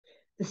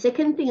The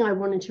second thing I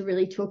wanted to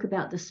really talk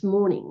about this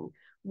morning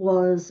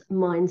was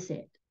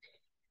mindset.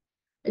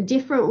 A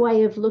different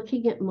way of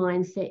looking at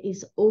mindset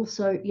is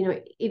also,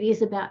 it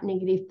is about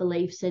negative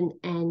beliefs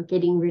and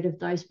getting rid of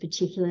those,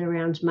 particularly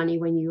around money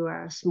when you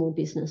are a small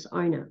business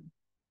owner.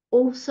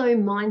 Also,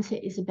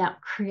 mindset is about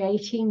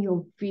creating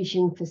your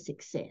vision for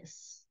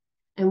success.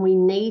 And we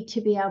need to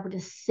be able to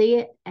see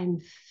it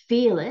and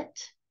feel it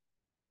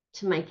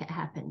to make it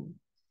happen.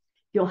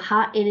 Your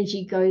heart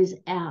energy goes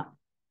out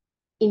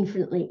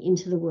infinitely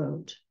into the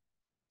world.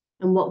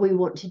 And what we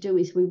want to do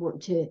is we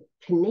want to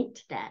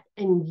connect that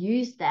and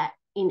use that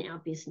in our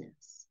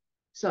business.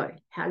 So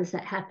how does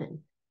that happen?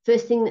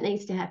 First thing that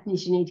needs to happen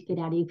is you need to get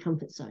out of your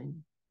comfort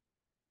zone.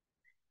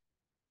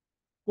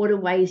 What are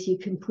ways you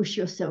can push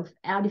yourself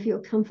out of your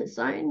comfort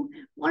zone?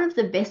 One of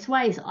the best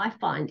ways I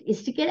find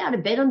is to get out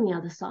of bed on the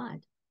other side.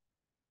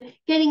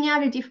 Getting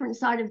out a different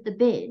side of the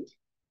bed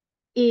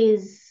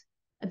is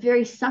a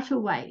very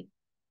subtle way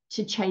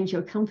to change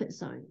your comfort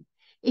zone.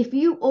 If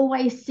you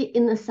always sit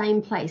in the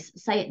same place,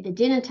 say at the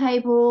dinner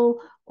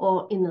table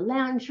or in the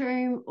lounge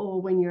room or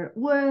when you're at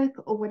work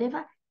or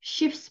whatever,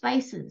 shift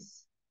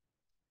spaces.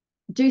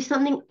 Do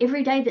something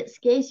every day that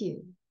scares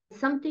you,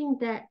 something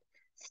that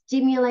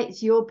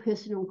stimulates your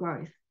personal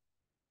growth.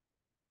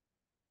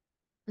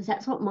 Because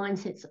that's what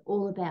mindset's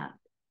all about,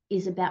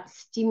 is about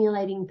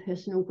stimulating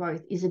personal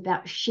growth, is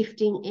about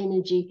shifting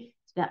energy,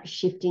 it's about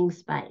shifting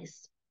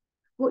space.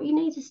 What you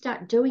need to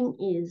start doing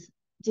is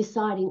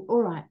deciding,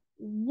 all right,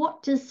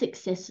 what does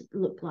success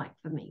look like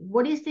for me?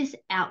 What is this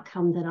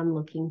outcome that I'm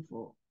looking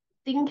for?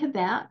 Think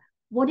about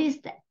what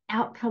is the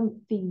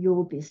outcome for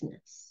your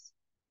business.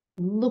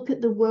 Look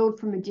at the world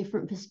from a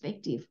different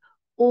perspective.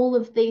 All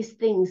of these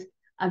things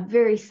are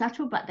very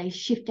subtle, but they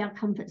shift our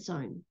comfort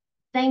zone.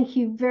 Thank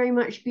you very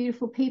much,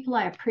 beautiful people.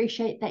 I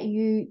appreciate that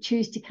you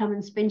choose to come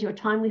and spend your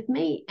time with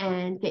me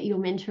and get your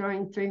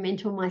mentoring through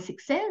Mentor My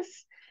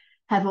Success.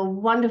 Have a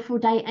wonderful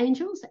day,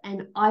 angels,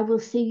 and I will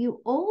see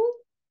you all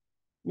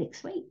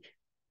next week.